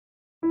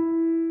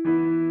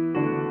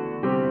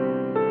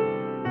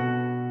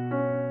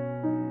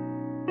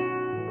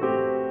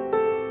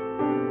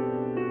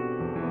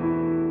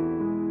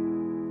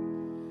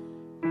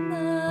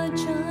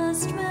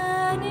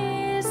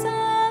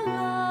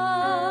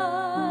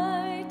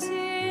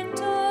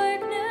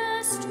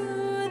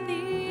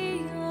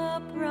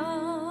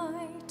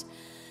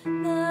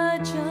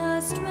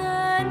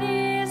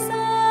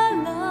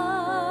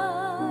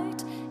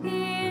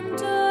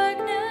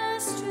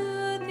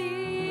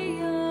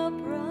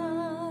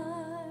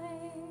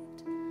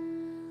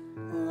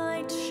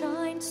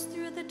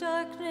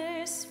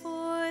darkness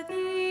for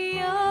the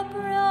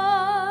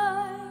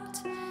upright.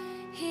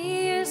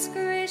 He is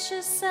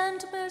gracious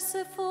and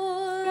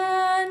merciful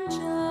and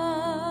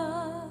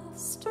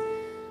just.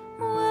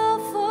 Well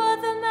for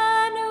the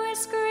man who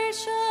is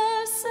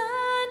gracious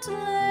and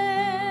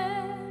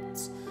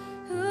lends,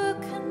 who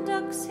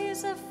conducts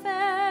his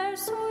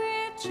affairs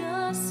with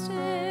justice.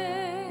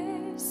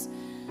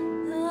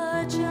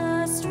 The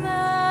just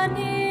man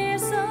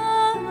is a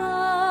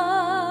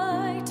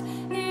light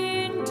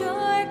in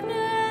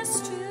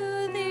darkness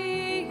to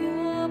the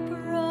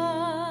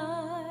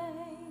upright.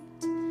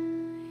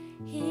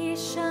 He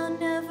shall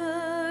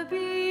never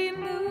be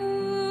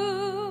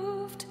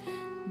moved.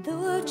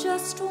 The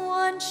just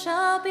one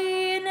shall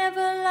be in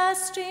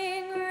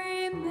everlasting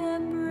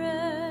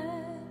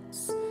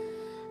remembrance.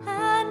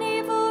 An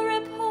evil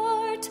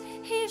report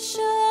he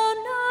shall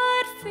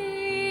not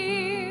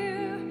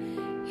fear.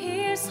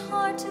 His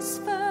heart is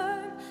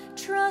firm,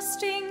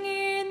 trusting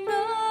in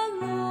the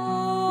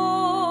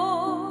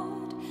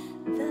Lord.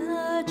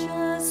 The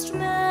just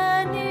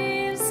man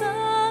is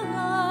a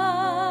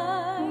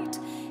light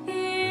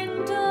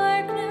in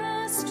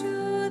darkness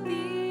to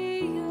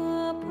the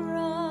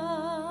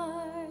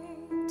upright.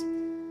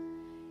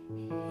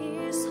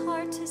 His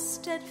heart is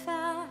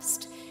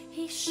steadfast,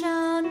 he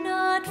shall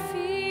not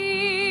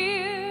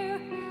fear.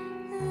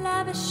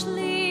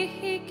 Lavishly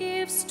he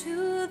gives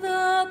to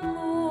the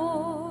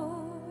poor.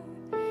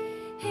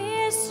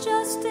 His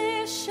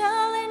justice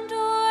shall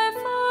endure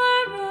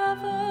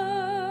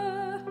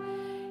forever.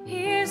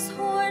 His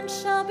horn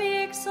shall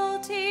be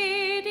exalted